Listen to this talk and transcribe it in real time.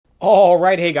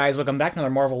Alright, hey guys, welcome back to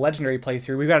another Marvel Legendary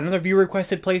playthrough. We've got another viewer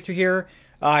requested playthrough here.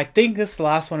 I think this is the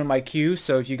last one in my queue,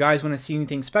 so if you guys want to see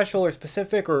anything special or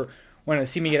specific, or want to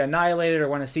see me get annihilated, or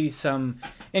want to see some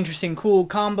interesting cool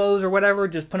combos or whatever,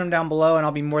 just put them down below and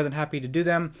I'll be more than happy to do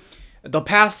them.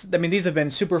 These have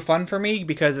been super fun for me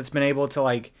because it's been able to,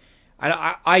 like,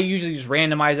 I usually just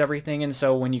randomize everything, and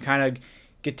so when you kind of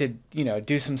get to,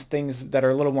 do some things that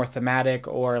are a little more thematic,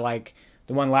 or like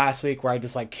the one last week where I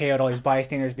just like KO'd all these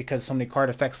bystanders because so many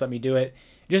card effects let me do it.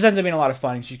 It just ends up being a lot of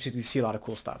fun and you see a lot of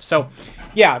cool stuff. So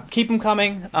yeah, keep them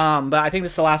coming. But I think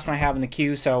this is the last one I have in the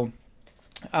queue. So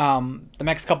the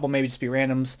next couple maybe just be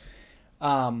randoms.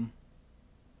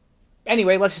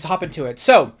 Anyway, let's just hop into it.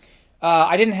 So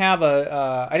I only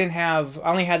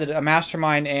had a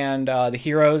Mastermind and the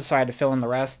heroes, so I had to fill in the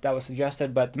rest that was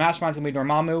suggested. But the Mastermind's gonna be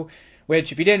Dormammu,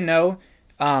 which if you didn't know,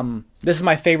 this is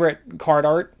my favorite card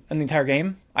art in the entire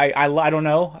game. I don't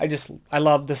know. I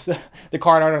love this the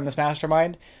card art on this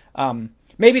Mastermind.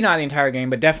 Maybe not the entire game,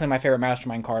 but definitely my favorite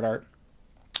Mastermind card art.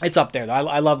 It's up there though.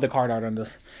 I love the card art on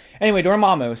this. Anyway,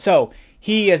 Dormammu. So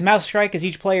he has Mouse Strike as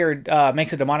each player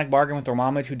makes a demonic bargain with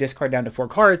Dormammu to discard down to 4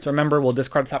 cards. Remember, we'll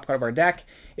discard the top card of our deck.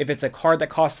 If it's a card that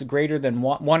costs greater than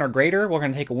 1 or greater, we're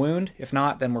going to take a wound. If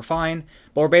not, then we're fine.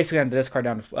 But we're basically going to discard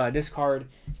down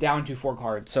to 4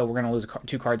 cards. So we're going to lose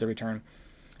 2 cards every turn.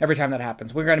 Every time that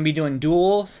happens. We're going to be doing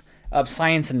duels of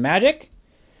science and magic.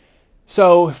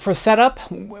 So for setup,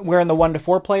 we're in the 1 or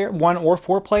 4 player,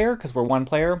 because we're 1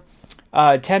 player.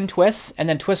 10 twists, and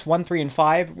then twists 1, 3, and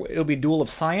 5. It'll be Duel of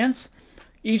Science.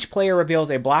 Each player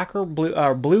reveals a black or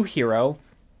blue hero,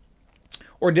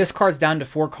 or discards down to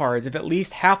 4 cards. If at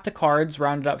least half the cards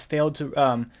rounded up half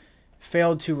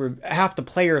the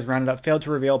players rounded up failed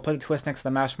to reveal, put a twist next to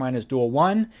the Mastermind as Duel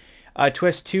 1.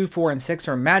 Twist 2, 4, and 6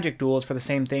 are magic duels for the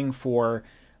same thing for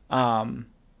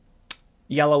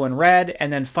yellow and red.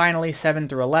 And then finally 7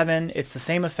 through 11, it's the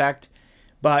same effect,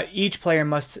 but each player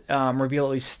must reveal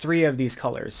at least 3 of these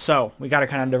colors. So we got to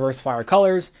kind of diversify our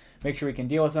colors, make sure we can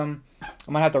deal with them.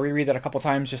 I'm going to have to reread that a couple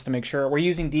times just to make sure. We're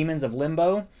using Demons of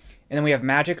Limbo, and then we have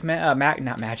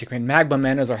Magma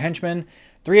Men as our henchmen.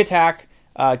 3 attack,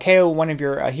 KO one of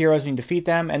your heroes when you defeat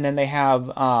them, and then they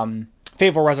have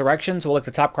Fateful Resurrection, so we'll look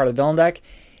at the top card of the villain deck.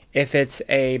 If it's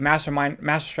a Master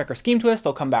Strike or Scheme Twist,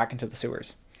 they'll come back into the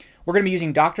sewers. We're going to be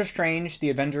using Doctor Strange,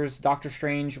 the Avengers, Doctor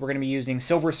Strange. We're going to be using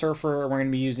Silver Surfer, and we're going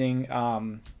to be using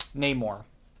Namor.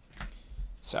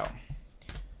 So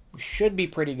we should be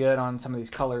pretty good on some of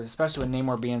these colors, especially with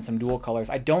Namor being some dual colors.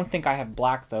 I don't think I have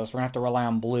black, though, so we're going to have to rely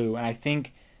on blue. And I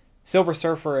think Silver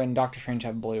Surfer and Doctor Strange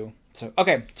have blue. So,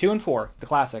 okay, 2 and 4, the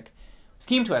classic.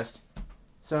 Scheme Twist.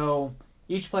 So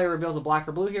each player reveals a black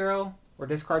or blue hero, or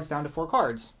discards down to 4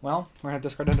 cards. Well, we're going to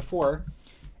discard down to 4.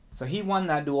 So he won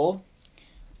that duel.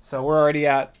 So we're already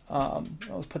at,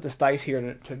 let's put this dice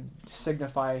here to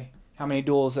signify how many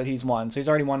duels that he's won. So he's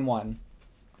already won 1.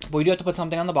 But we do have to put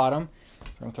something on the bottom.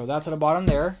 We're going to throw that to the bottom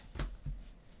there.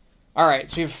 Alright,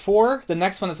 so we have 4. The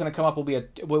next one that's going to come up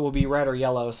will be red or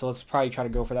yellow, so let's probably try to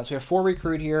go for that. So we have 4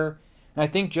 recruit here. And I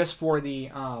think just for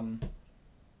the,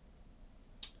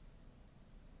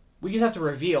 we just have to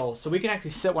reveal, so we can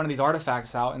actually set one of these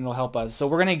artifacts out and it'll help us. So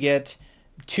we're going to get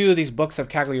 2 of these books of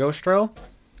Cagliostro.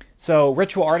 So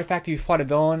Ritual Artifact, if you fought a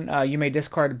villain, you may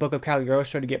discard Book of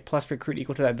Cagliostro to get plus recruit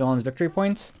equal to that villain's victory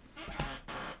points.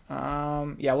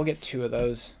 Yeah, we'll get 2 of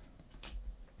those.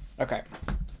 Okay.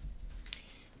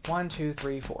 1, 2,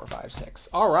 3, 4, 5, 6.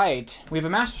 Alright, we have a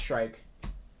Master Strike.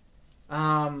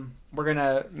 We're going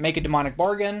to make a Demonic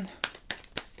Bargain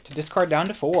to discard down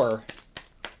to 4.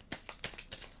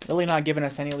 Really not giving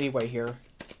us any leeway here.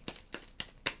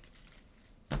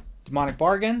 Demonic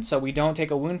Bargain, so we don't take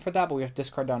a wound for that, but we have to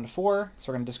discard down to 4.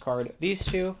 So we're going to discard these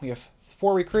 2. We have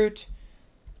 4 recruit.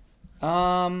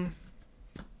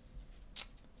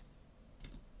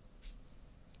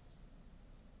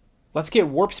 Let's get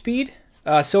Warp Speed.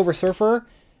 Silver Surfer.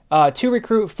 2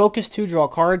 recruit, focus 2, draw a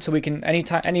card, so we can,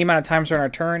 any amount of times during our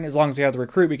turn, as long as we have the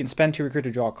recruit, we can spend 2 recruit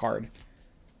to draw a card.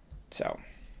 So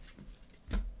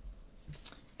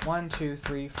 1, 2,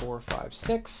 3, 4, 5,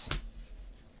 6.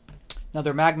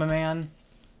 Another Magma Man.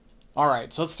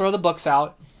 Alright, so let's throw the books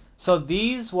out. So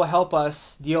these will help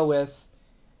us deal with,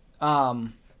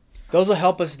 those will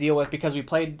help us deal with, because we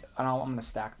played, I'm going to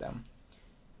stack them.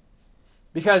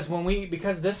 Because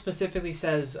this specifically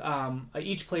says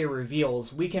each player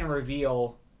reveals, we can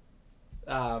reveal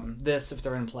this if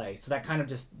they're in play. So that kind of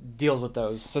just deals with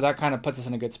those. So that kind of puts us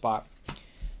in a good spot.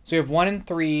 So we have 1 and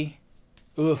 3.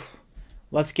 Oof.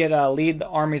 Let's get lead the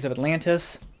armies of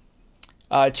Atlantis.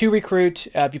 2 recruit.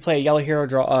 If you play a yellow hero,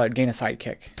 gain a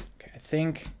sidekick. Okay, I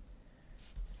think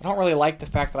I don't really like the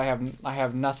fact that I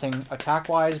have nothing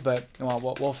attack-wise, but well,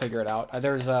 we'll figure it out.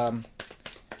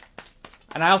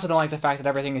 And I also don't like the fact that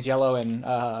everything is yellow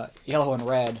and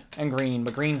red and green,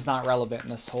 but green's not relevant in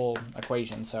this whole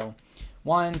equation. So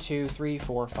 1, 2, 3,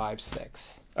 4, 5,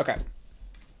 6. Okay.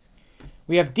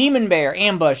 We have Demon Bear,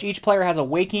 Ambush. Each player has a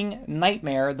Waking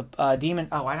Nightmare. The demon.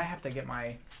 Oh, I have to get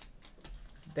my.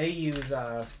 They use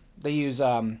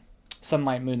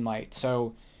Sunlight, Moonlight.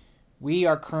 So we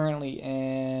are currently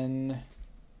in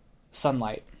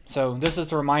Sunlight. So this is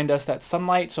to remind us that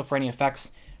Sunlight. So for any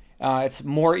effects, it's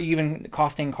more even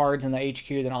costing cards in the HQ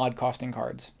than odd costing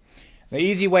cards. The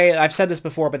easy way, I've said this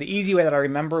before, but the easy way that I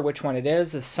remember which one it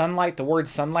is Sunlight. The word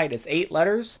Sunlight is 8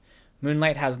 letters.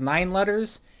 Moonlight has 9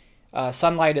 letters.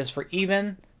 Sunlight is for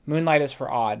even. Moonlight is for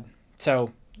odd.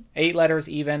 So 8 letters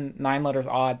even, 9 letters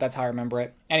odd. That's how I remember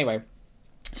it. Anyway,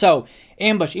 so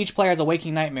Ambush. Each player has a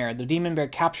Waking Nightmare. The Demon Bear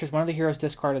captures one of the heroes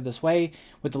discarded this way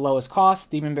with the lowest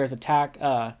cost. Demon Bear's attack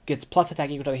gets plus attack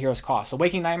equal to the hero's cost. So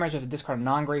Waking Nightmares, we have to discard a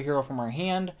non-gray hero from our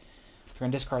hand. We're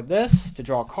going to discard this to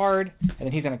draw a card, and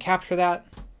then he's going to capture that,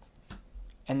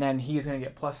 and then he's going to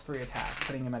get +3 attack,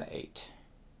 putting him at an 8,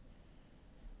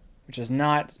 which is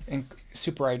not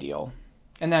super ideal.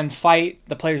 And then fight,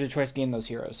 the players of choice gain those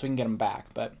heroes, so we can get them back.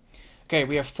 But okay,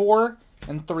 we have 4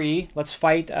 and 3. Let's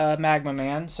fight Magma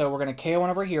Man. So we're going to KO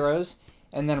one of our heroes,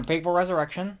 and then Fateful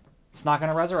Resurrection. It's not going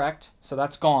to resurrect, so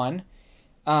that's gone.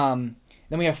 Then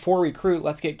we have 4 Recruit.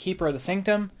 Let's get Keeper of the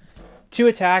Sanctum. 2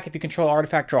 attack. If you control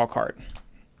artifact, draw a card.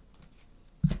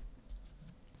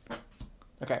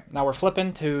 Okay, now we're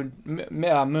flipping to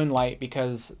Moonlight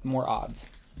because more odds.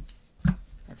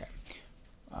 Okay.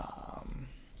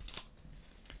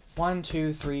 1,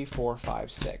 2, 3, 4,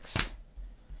 5, 6.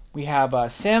 We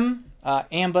have Sim,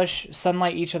 Ambush,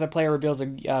 Sunlight. Each other player reveals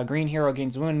a green hero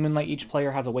gains wound. Moonlight. Each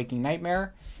player has a Waking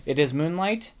Nightmare. It is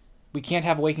Moonlight. We can't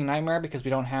have a Waking Nightmare because we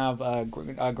don't have a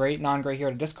great non-gray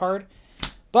hero to discard.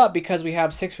 But because we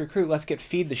have 6 Recruit, let's get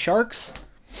Feed the Sharks.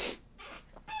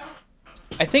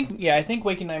 I think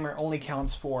Waking Nightmare only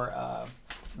counts for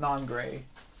non-gray.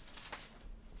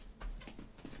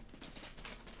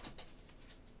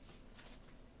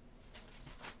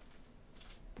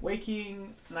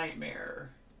 Waking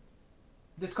Nightmare.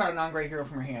 Discard a non-gray hero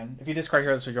from your hand. If you discard a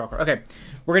hero, this will draw a card. Okay,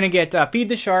 we're going to get Feed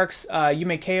the Sharks. You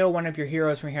may KO one of your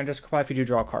heroes from your hand. Discard if you do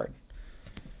draw a card.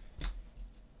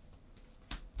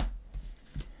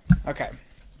 Okay.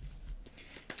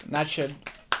 And that should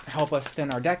help us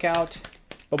thin our deck out.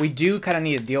 But we do kind of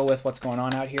need to deal with what's going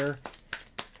on out here.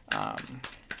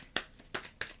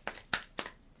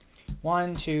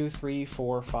 1, 2, 3,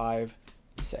 4, 5,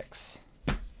 6.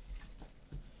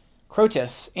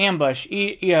 Crotus, Ambush.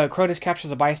 Crotus captures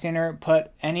a bystander.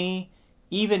 Put any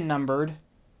even-numbered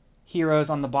heroes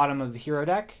on the bottom of the hero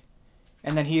deck.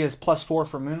 And then he is +4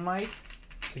 for Moonlight.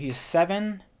 So he is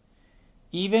 7.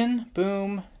 Even,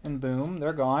 boom, and boom.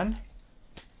 They're gone.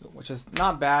 Which is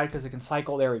not bad because it can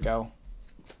cycle. There we go.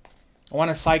 I want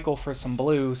to cycle for some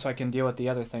blue so I can deal with the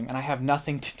other thing. And I have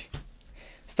nothing to do.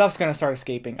 Stuff's going to start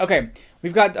escaping. Okay,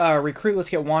 we've got Recruit. Let's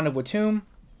get Wand of Watum.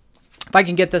 If I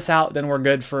can get this out, then we're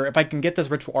good for... If I can get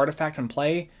this Ritual Artifact in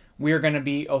play, we are going to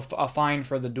be a fine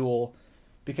for the duel.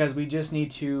 Because we just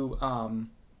need to...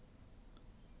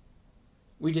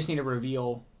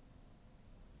 reveal...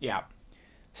 Yeah.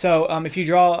 So if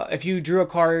you drew a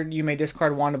card, you may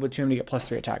discard Wand of Watum to get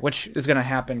 +3 attack, which is going to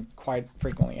happen quite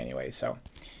frequently anyway. So,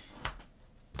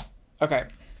 okay,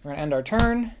 we're going to end our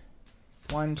turn.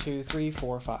 1, 2, 3,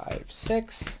 4, 5,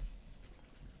 6.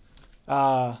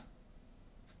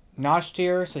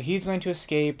 Noshtir, so he's going to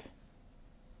escape.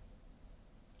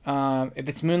 If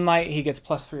it's Moonlight, he gets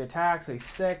 +3 attack, so he's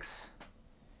 6.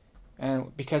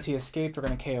 And because he escaped, we're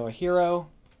going to KO a hero.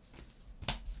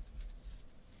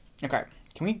 Okay.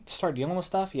 Can we start dealing with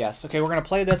stuff? Yes. Okay, we're going to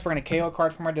play this. We're going to KO a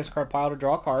card from our discard pile to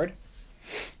draw a card.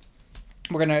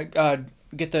 We're going to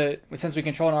get the... Since we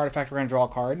control an artifact, we're going to draw a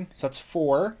card. So that's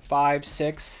 4, 5,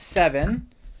 6, 7. And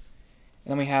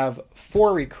then we have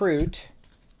 4 Recruit.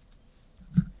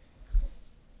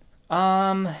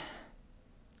 Yeah,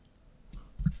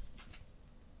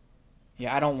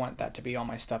 I don't want that to be all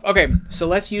my stuff. Okay, so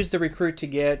let's use the Recruit to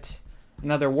get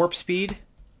another Warp Speed.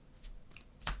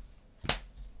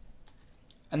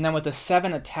 And then with the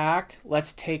 7 attack,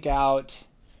 let's take out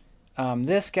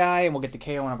this guy, and we'll get to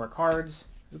KO one of our cards.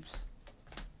 Oops.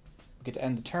 We'll get to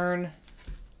end the turn.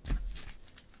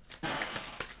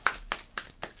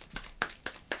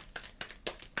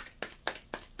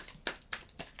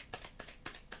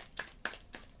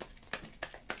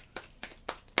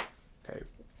 Okay,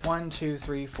 1, 2,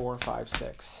 3, 4, 5,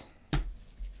 6.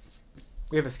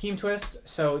 We have a Scheme Twist,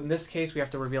 so in this case we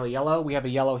have to reveal a yellow. We have a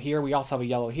yellow here. We also have a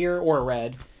yellow here, or a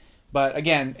red. But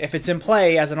again, if it's in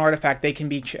play as an artifact, they can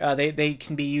be they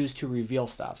can be used to reveal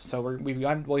stuff. So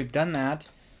we've done that.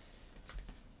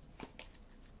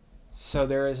 So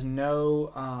there is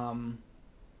no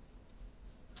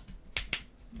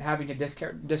having to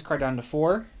discard down to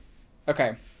 4.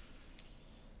 Okay.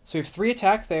 So we have 3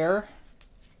 attack there.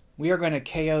 We are going to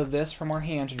KO this from our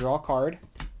hand to draw a card.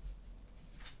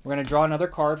 We're going to draw another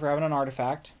card for having an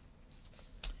artifact.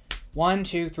 1,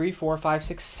 2, 3, 4, 5,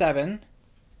 6, 7.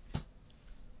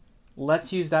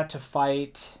 Let's use that to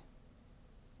fight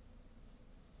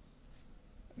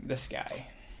this guy.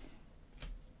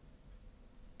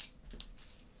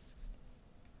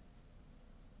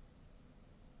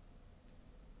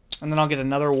 And then I'll get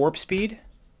another warp speed.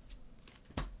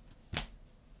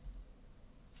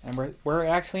 And we're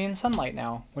actually in sunlight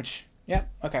now, which, yep,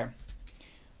 okay.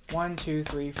 1, 2,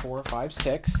 3, 4, 5,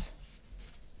 6.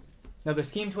 Another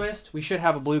Scheme Twist. We should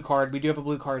have a blue card. We do have a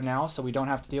blue card now, so we don't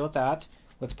have to deal with that.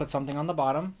 Let's put something on the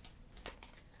bottom.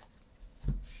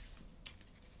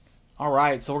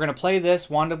 Alright, so we're going to play this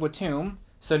Wand of Watum.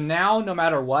 So now, no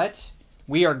matter what,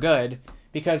 we are good,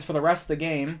 because for the rest of the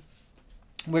game,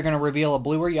 we're going to reveal a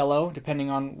blue or yellow, depending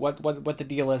on what the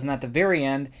deal is. And at the very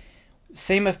end,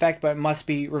 same effect, but it must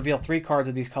be reveal 3 cards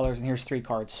of these colors, and here's 3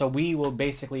 cards. So we will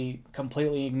basically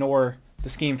completely ignore the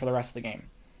scheme for the rest of the game.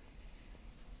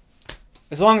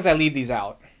 As long as I leave these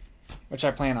out, which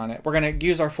I plan on it. We're going to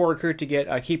use our 4 recruit to get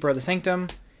a Keeper of the Sanctum,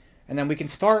 and then we can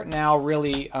start now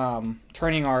really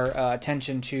turning our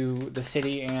attention to the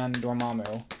city and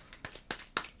Dormammu.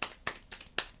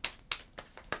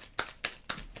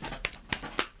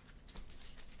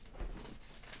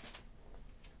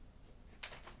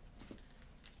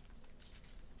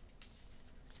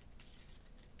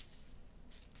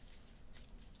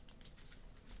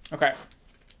 Okay.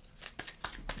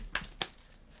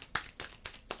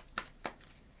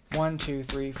 1, 2,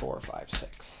 3, 4, 5,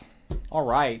 6. All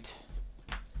right.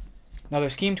 Another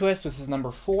Scheme Twist. This is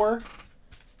number 4.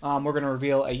 We're going to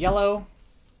reveal a yellow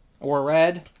or a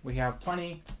red. We have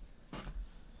plenty.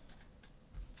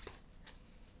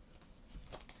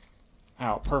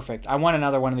 Oh, perfect. I want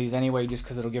another one of these anyway, just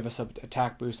because it'll give us an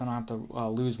attack boost. I don't have to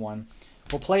lose one.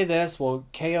 We'll play this. We'll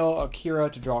KO a hero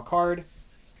to draw a card.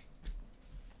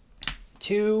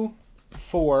 2,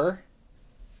 4.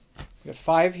 We got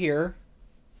 5 here.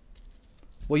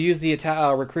 We'll use the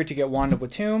recruit to get Wand of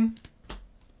Watum.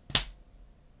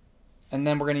 And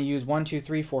then we're going to use 1, 2,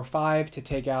 3, 4, 5 to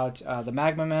take out the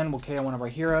Magma Men. We'll KO one of our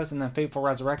heroes. And then Fateful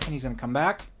Resurrection, he's going to come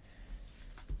back.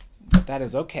 But that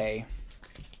is okay.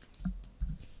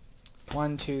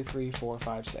 1, 2, 3, 4,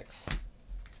 5, 6.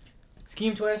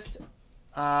 Scheme Twist.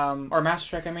 Or Master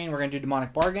Strike, I mean. We're going to do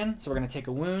Demonic Bargain. So we're going to take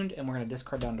a wound, and we're going to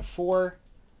discard down to 4.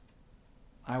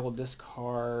 I will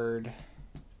discard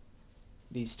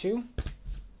these 2.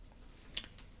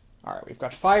 Alright, we've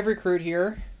got 5 recruit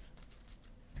here.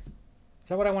 Is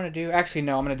that what I want to do? Actually,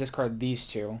 no, I'm going to discard these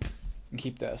 2 and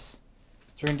keep this.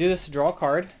 So we're going to do this to draw a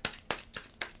card.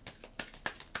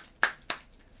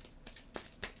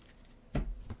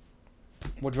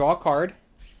 We'll draw a card.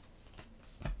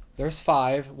 There's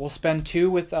 5. We'll spend 2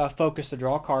 with focus to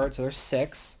draw a card, so there's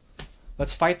 6.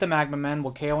 Let's fight the Magma Men.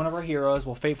 We'll KO one of our heroes.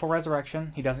 We'll Fateful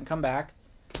Resurrection. He doesn't come back.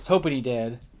 I was hoping he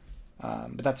did,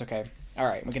 but that's okay.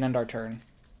 Alright, we can end our turn.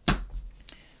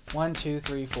 1, 2,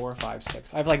 3, 4, 5,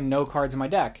 6. I have like no cards in my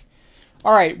deck.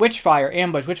 Alright, Witchfire,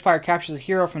 Ambush. Witchfire captures a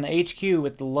hero from the HQ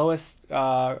with the lowest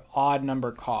odd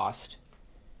number cost.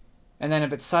 And then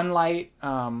if it's Sunlight,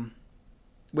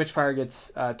 Witchfire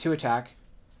gets 2 attack.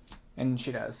 And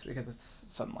she does, because it's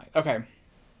Sunlight. Okay.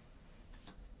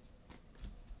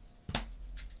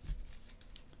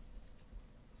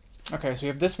 Okay, so we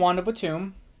have this Wand of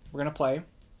Watum. We're going to play.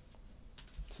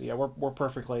 So yeah, we're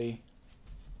perfectly...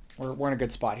 We're in a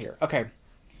good spot here. Okay.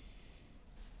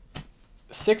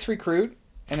 6 recruit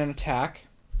and an attack.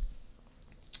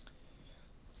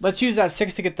 Let's use that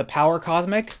 6 to get the Power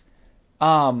Cosmic.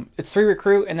 It's 3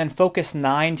 recruit and then focus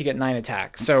 9 to get 9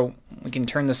 attack. So we can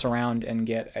turn this around and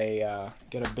get a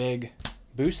big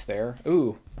boost there.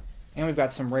 Ooh, and we've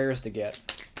got some rares to get.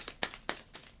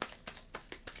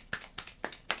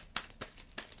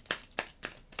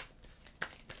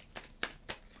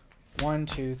 One,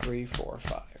 2, 3, 4,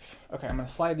 5. Okay, I'm going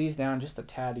to slide these down just a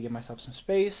tad to give myself some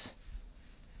space.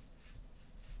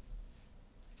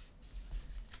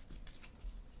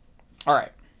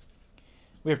 Alright.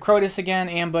 We have Crotus again,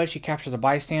 Ambush. He captures a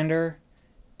bystander.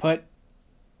 Put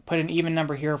an even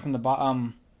number hero from the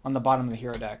on the bottom of the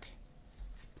hero deck.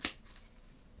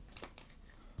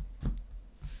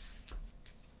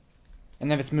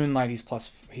 And then if it's Moonlight, he's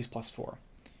plus 4.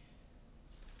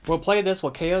 We'll play this.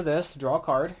 We'll KO this. Draw a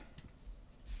card.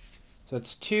 So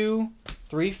it's 2,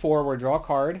 3, 4. We'll draw a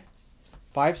card.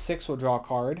 5, 6. We'll draw a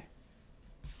card.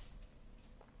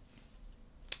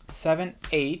 7,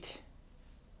 8.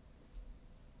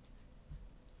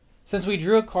 Since we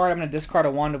drew a card, I'm going to discard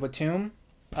a Wand of Watum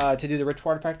to do the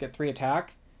Ritual Artifact, get 3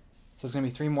 attack. So it's going to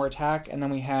be 3 more attack. And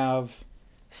then we have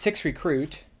 6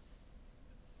 Recruit.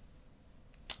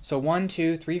 So 1,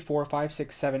 2, 3, 4, 5,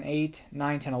 6, 7, 8,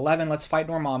 9, 10, 11. Let's fight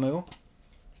Dormammu.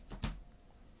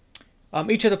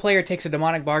 Each of the player takes a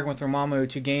Demonic Bargain with Dormammu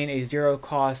to gain a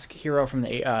 0-cost hero from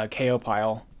the KO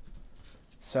pile.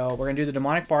 So we're going to do the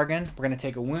Demonic Bargain. We're going to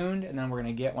take a wound, and then we're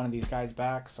going to get one of these guys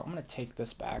back. So I'm going to take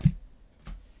this back.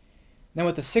 Then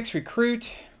with the 6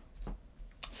 Recruit...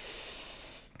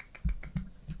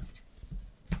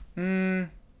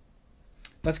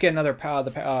 let's get another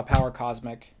Power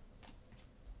Cosmic.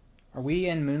 Are we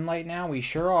in Moonlight now? We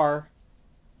sure are.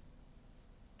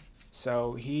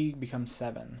 So he becomes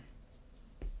 7.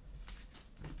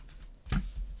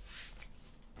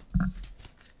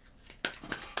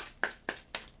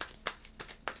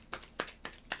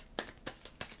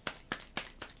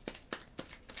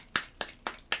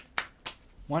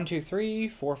 One, two, three,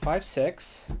 4, 5,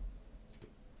 6.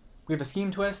 We have a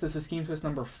Scheme Twist. This is Scheme Twist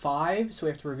number 5. So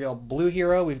we have to reveal blue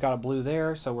hero. We've got a blue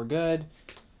there, so we're good.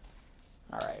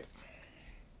 Alright.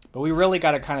 But we really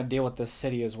got to kind of deal with this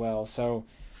city as well. So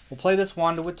we'll play this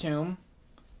Wand of Watum.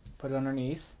 Put it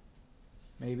underneath.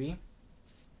 Maybe.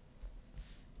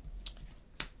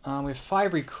 We have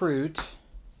 5 Recruit.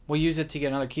 We'll use it to get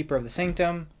another Keeper of the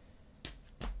Sanctum.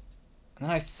 And then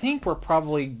I think we're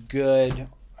probably good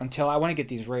until I want to get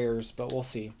these rares, but we'll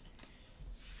see.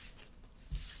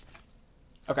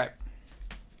 Okay.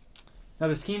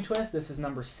 Another Scheme Twist. This is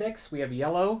number 6. We have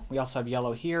yellow. We also have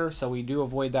yellow here, so we do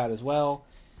avoid that as well.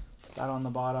 Put that on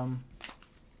the bottom.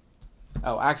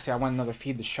 Oh, actually, I want another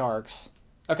Feed the Sharks.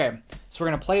 Okay, so we're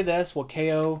going to play this. We'll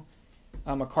KO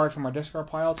a card from our discard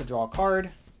pile to draw a card.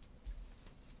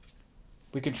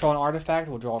 We control an artifact.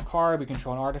 We'll draw a card. We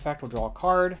control an artifact. We'll draw a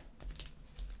card.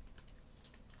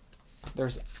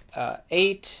 There's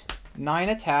 8, 9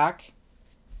 attack.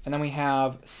 And then we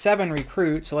have 7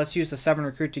 Recruit. So let's use the 7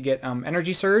 Recruit to get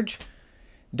Energy Surge.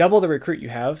 Double the Recruit you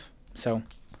have. So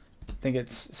I think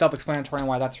it's self-explanatory on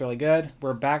why that's really good.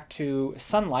 We're back to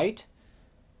Sunlight.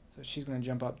 So she's going to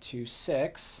jump up to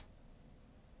 6.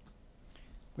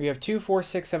 We have 2, 4,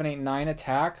 6, 7, 8, 9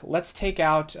 attack. Let's take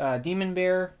out Demon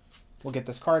Bear. We'll get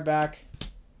this card back.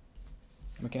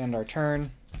 We can end our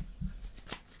turn.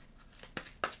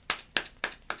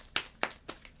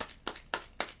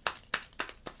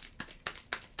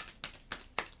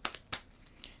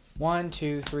 One,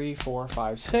 2, 3, 4,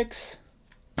 5, 6.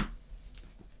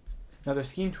 Another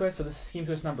Scheme Twist. So this is Scheme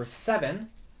Twist number 7.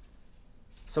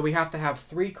 So we have to have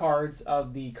 3 cards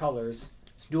of the colors.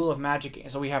 It's Duel of Magic.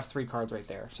 So we have 3 cards right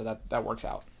there. So that works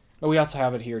out. But we also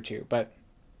have it here too. But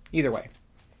either way.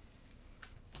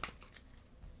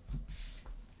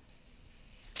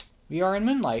 We are in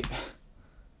Moonlight.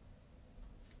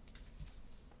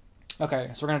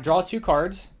 Okay, so we're going to draw 2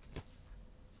 cards.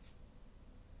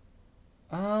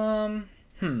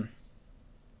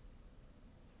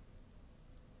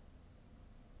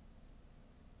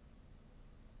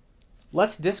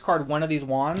 Let's discard one of these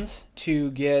wands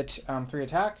to get 3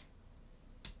 attack.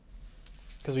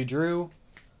 Because we drew.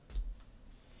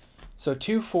 So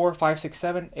 2, 4, 5, 6,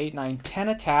 7, 8, 9, 10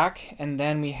 attack. And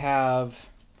then we have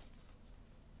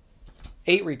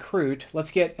 8 Recruit.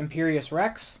 Let's get Imperious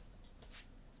Rex.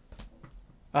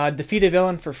 Defeat a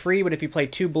villain for free, but if you play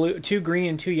 2 green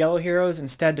and 2 yellow heroes,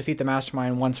 instead defeat the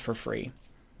Mastermind once for free.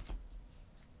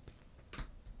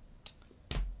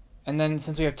 And then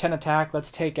since we have 10 attack,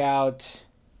 let's take out...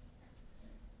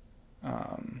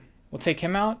 we'll take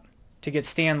him out to get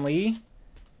Stan Lee.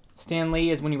 Stan Lee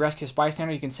is when you rescue a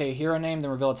bystander, you can say a hero name, then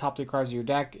reveal the top 3 cards of your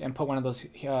deck, and put one of those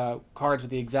cards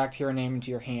with the exact hero name into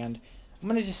your hand. I'm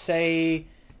going to just say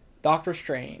Doctor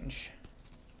Strange.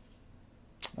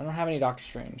 I don't have any Doctor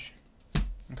Strange.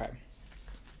 Okay.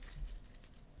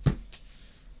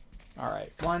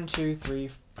 Alright. 1, 2, 3,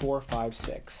 4, 5,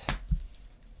 6.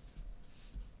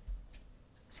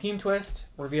 Scheme Twist.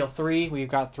 Reveal 3. We've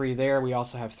got 3 there. We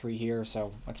also have 3 here,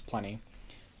 so that's plenty.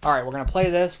 Alright, we're going to play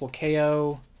this. We'll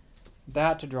KO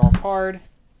that to draw a card.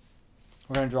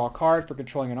 We're going to draw a card for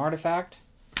controlling an artifact.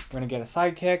 We're going to get a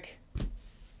sidekick.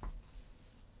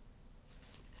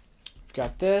 We've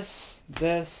got this,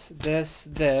 this, this,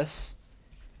 this.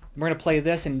 We're going to play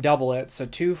this and double it. So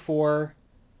 2, 4,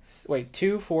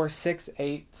 6,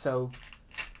 8. So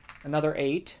another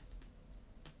 8.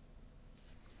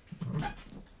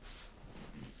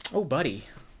 Oh, buddy.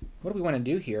 What do we want to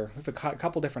do here? We have a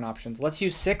couple different options. Let's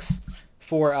use 6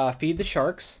 for Feed the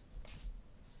Sharks.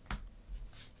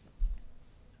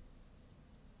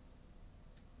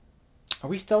 Are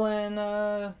we still in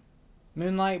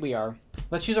Moonlight? We are.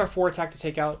 Let's use our 4 attack to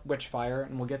take out Witchfire,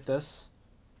 and we'll get this.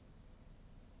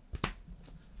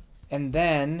 And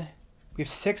then we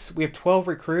have 12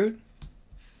 recruit.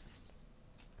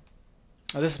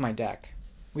 Oh, this is my deck.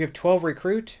 We have 12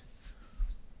 recruit.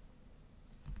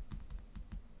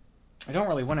 I don't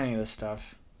really want any of this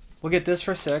stuff. We'll get this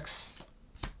for 6.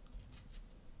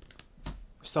 We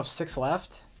still have 6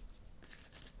 left.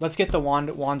 Let's get the Wands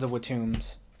of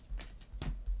Watombs.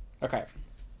 Okay.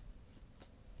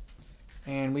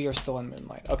 And we are still in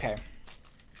Moonlight. Okay.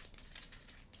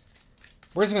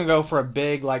 We're just going to go for a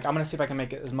big, like, I'm going to see if I can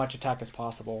make it as much attack as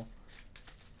possible.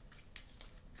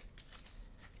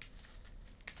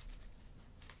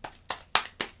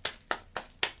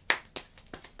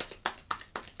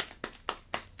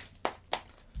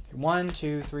 One,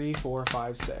 2, 3, 4,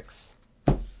 5, 6.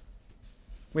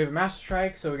 We have a Master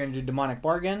Strike, so we're going to do Demonic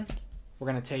Bargain. We're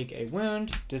going to take a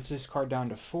wound, discard down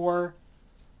to 4.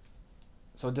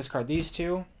 So discard these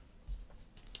 2.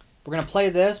 We're going to play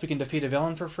this. We can defeat a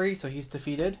villain for free, so he's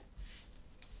defeated.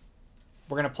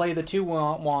 We're going to play the 2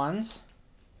 wands.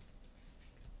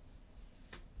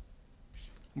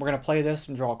 We're going to play this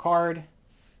and draw a card.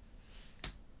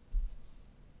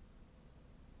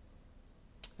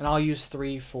 And I'll use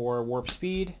 3 for Warp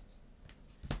Speed.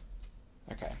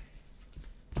 Okay.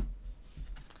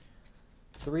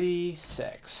 3,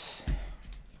 6.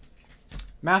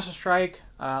 Master Strike,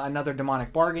 another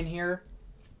Demonic Bargain here.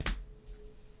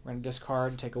 We're going to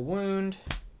discard, take a wound.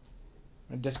 I'm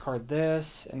going to discard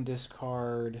this and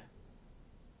discard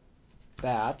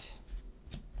that.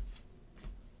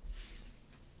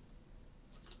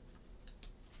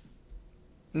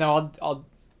 No,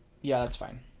 yeah, that's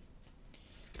fine.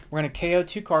 We're going to KO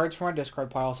 2 cards from our discard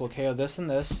pile, so we'll KO this and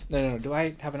this. No. Do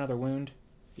I have another wound?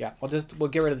 Yeah, we'll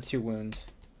get rid of the 2 wounds.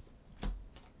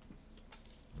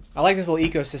 I like this little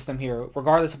ecosystem here.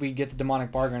 Regardless if we get the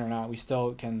Demonic Bargain or not, we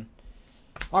still can...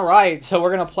 Alright, so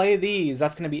we're going to play these.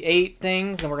 That's going to be 8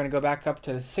 things, and we're going to go back up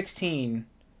to 16.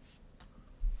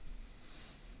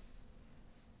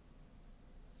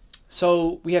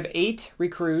 So we have 8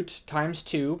 recruit times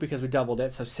 2 because we doubled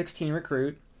it, so 16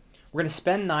 recruit. We're going to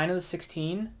spend 9 of the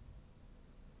 16.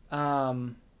 Let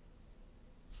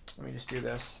me just do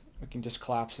this. We can just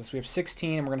collapse this. We have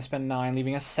 16, and we're going to spend 9,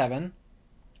 leaving us 7.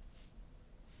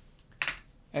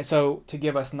 And so to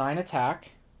give us 9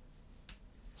 attack.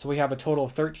 So we have a total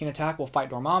of 13 attack. We'll fight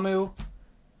Dormammu.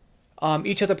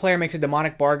 Each other player makes a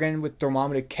Demonic Bargain with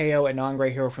Dormammu to KO a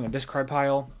non-gray hero from the discard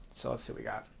pile. So let's see what we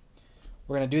got.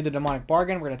 We're going to do the Demonic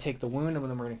Bargain. We're going to take the wound, and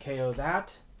then we're going to KO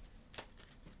that.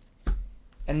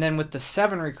 And then with the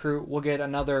 7 recruit, we'll get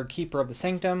another Keeper of the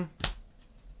Sanctum.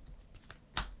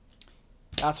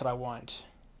 That's what I want.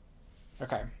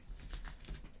 Okay.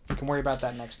 We can worry about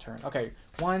that next turn. Okay.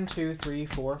 1, 2, 3,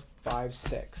 4, 5,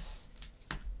 6.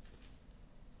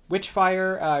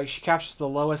 Witchfire, she captures the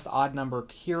lowest odd number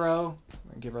hero. I'm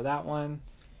going to give her that one.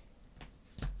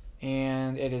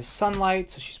 And it is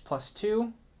Sunlight, so she's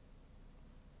 +2.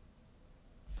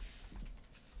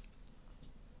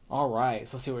 Alright,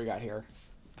 so let's see what we got here.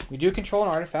 We do control an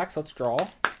artifact, so let's draw.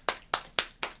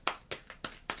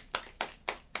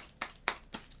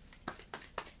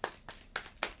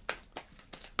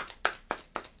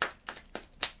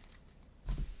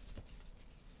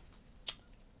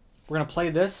 We're going to play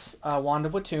this Wand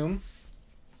of Watomb.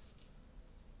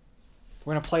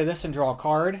 We're going to play this and draw a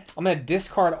card. I'm going to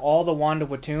discard all the Wand of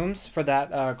Watombs for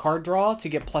that card draw to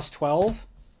get +12.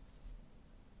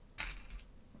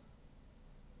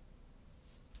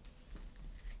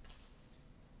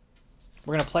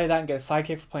 We're going to play that and get a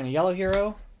sidekick for playing a yellow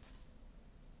hero.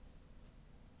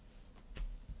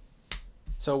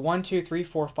 So 1, 2, 3,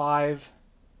 4, 5,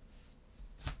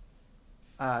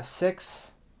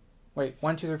 6... Wait,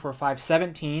 1, 2, 3, 4, 5,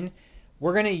 17.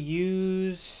 We're going to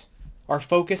use our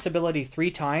focus ability 3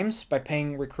 times by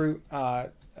paying recruit,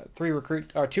 2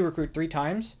 recruit 3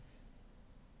 times.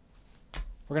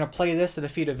 We're going to play this to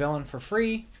defeat a villain for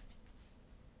free.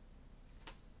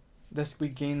 We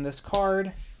gain this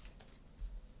card.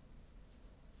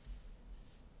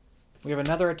 We have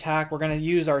another attack. We're going to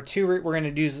use our we're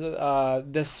going to use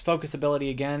this focus ability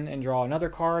again and draw another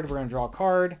card. We're going to draw a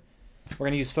card. We're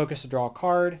going to use focus to draw a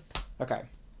card. Okay.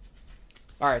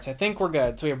 Alright, so I think we're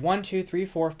good. So we have 1, 2, 3,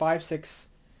 4, 5, 6.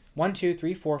 1, 2,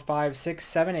 3, 4, 5, 6,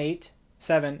 7, 8.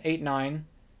 7, 8, 9.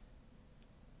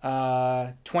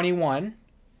 21.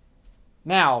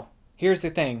 Now, here's the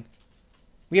thing.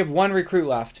 We have 1 recruit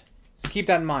left. So keep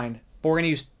that in mind. But we're going to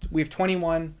use, we have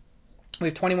 21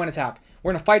 attack.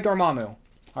 We're going to fight Dormammu.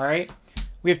 Alright?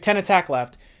 We have 10 attack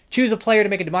left. Choose a player to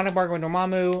make a demonic bargain with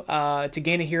Dormammu to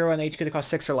gain a hero and the HQ that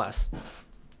costs 6 or less.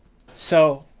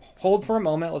 So, hold for a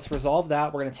moment. Let's resolve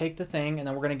that. We're going to take the thing, and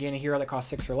then we're going to gain a hero that costs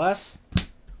 6 or less.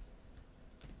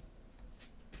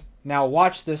 Now,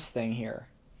 watch this thing here.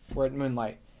 We're at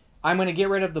Moonlight. I'm going to get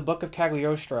rid of the Book of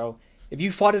Cagliostro. If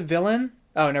you fought a villain...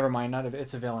 Oh, never mind.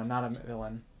 It's a villain, not a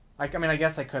villain. I mean, I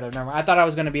guess I could have. Never mind. I thought I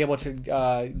was going to be able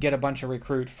to get a bunch of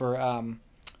recruit for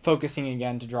focusing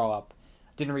again to draw up.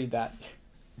 Didn't read that.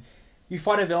 You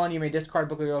fought a villain, you may discard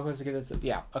Book of Cagliostro to get it.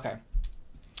 Yeah, okay.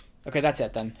 Okay, that's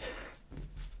it then.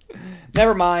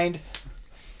 Never mind.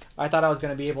 I thought I was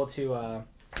going to be able to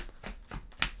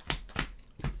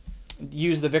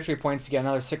use the victory points to get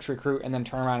another 6 recruit and then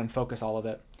turn around and focus all of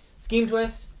it. Scheme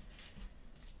twist.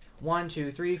 1,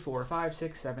 2, 3, 4, 5,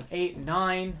 6, 7, 8,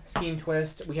 9. Scheme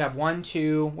twist. We have 1,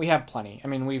 2. We have plenty. I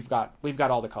mean, we've got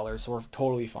all the colors, so we're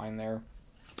totally fine there.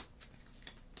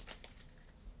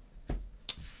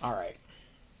 All right.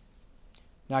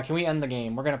 Now, can we end the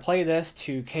game? We're going to play this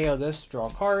to KO this, draw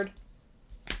a card.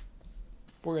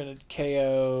 We're going to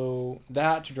KO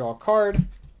that to draw a card.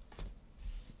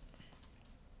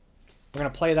 We're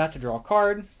going to play that to draw a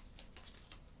card.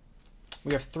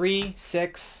 We have 3,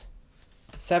 6,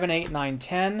 7, 8, 9,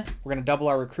 10. We're going to double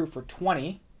our recruit for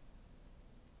 20.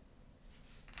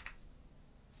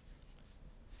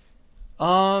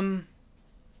 I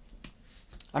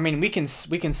mean, we can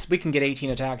get 18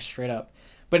 attacks straight up.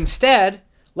 But instead,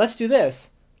 let's do this.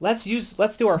 Let's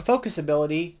do our focus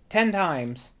ability 10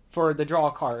 times for the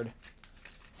draw card.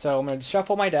 So I'm going to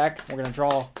shuffle my deck. We're going to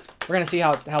draw. We're going to see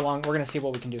how long. We're going to see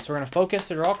what we can do. So we're going to focus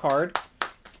to draw a card.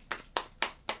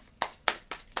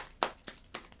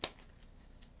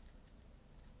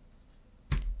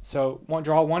 So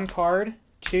draw 1 card.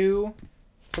 2,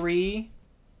 3,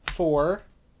 4,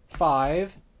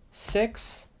 5,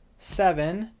 6,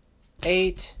 7,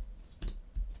 8,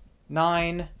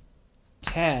 9,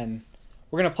 10.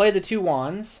 We're going to play the 2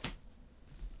 wands.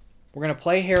 We're going to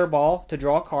play Hairball to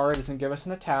draw a card. It's going to give us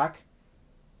an attack.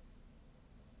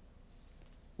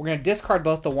 We're going to discard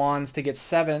both the wands to get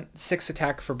 6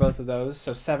 attack for both of those.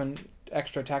 So 7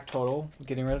 extra attack total.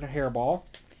 Getting rid of the Hairball.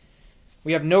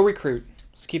 We have no recruit.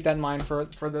 Just keep that in mind for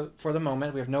the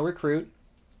moment. We have no recruit.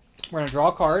 We're going to draw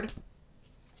a card.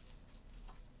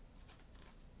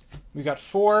 We've got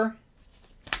 4,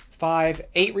 5,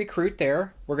 8 recruit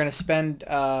there. We're going to spend 2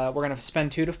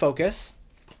 to focus.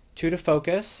 2 to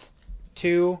focus.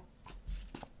 2,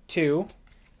 2.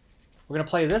 We're going to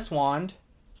play this wand.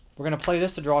 We're going to play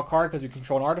this to draw a card because we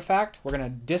control an artifact. We're going to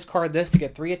discard this to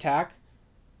get 3 attack.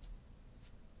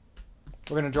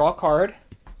 We're going to draw a card.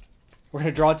 We're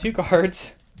going to draw 2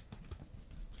 cards.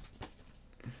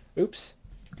 Oops.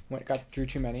 Drew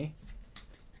too many.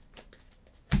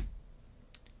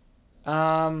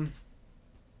 I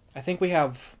think we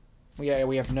have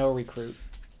no recruit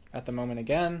at the moment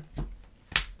again.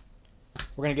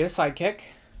 We're going to get a sidekick.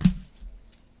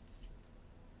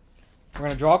 We're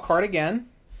going to draw a card again.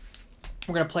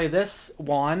 We're going to play this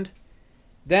wand.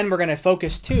 Then we're going to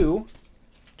focus 2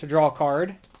 to draw a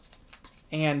card.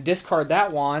 And discard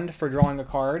that wand for drawing a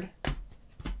card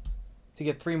to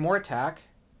get 3 more attack.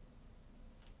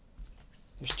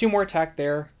 There's 2 more attack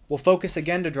there. We'll focus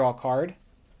again to draw a card.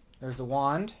 There's the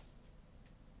wand.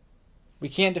 We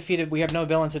can't defeat it. We have no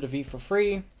villain to defeat for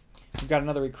free. We've got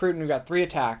another recruit, and we've got 3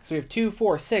 attacks. So we have 2,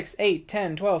 4, 6, 8,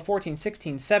 10, 12, 14,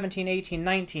 16, 17, 18,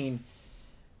 19,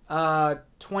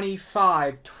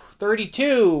 25,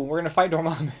 32. We're going to fight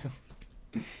Dormammu.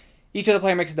 Each other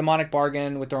player makes a demonic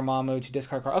bargain with Dormammu to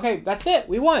discard a card. Okay, that's it.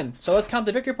 We won. So let's count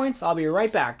the victory points. I'll be right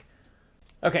back.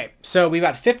 Okay, so we've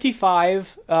got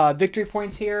 55 victory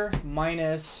points here,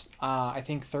 minus, I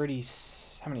think 30...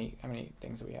 How many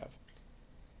things do we have?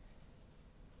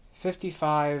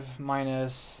 55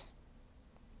 minus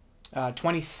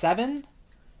 27.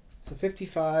 So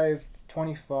 55,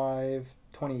 25,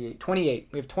 28. 28.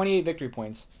 We have 28 victory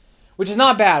points, which is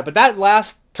not bad, but that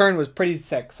last turn was pretty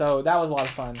sick, so that was a lot of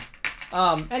fun.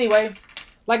 Anyway,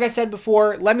 like I said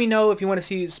before, let me know if you want to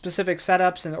see specific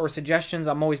setups or suggestions.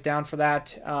 I'm always down for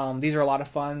that. These are a lot of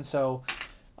fun, so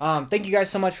thank you guys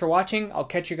so much for watching. I'll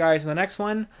catch you guys in the next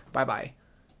one. Bye-bye.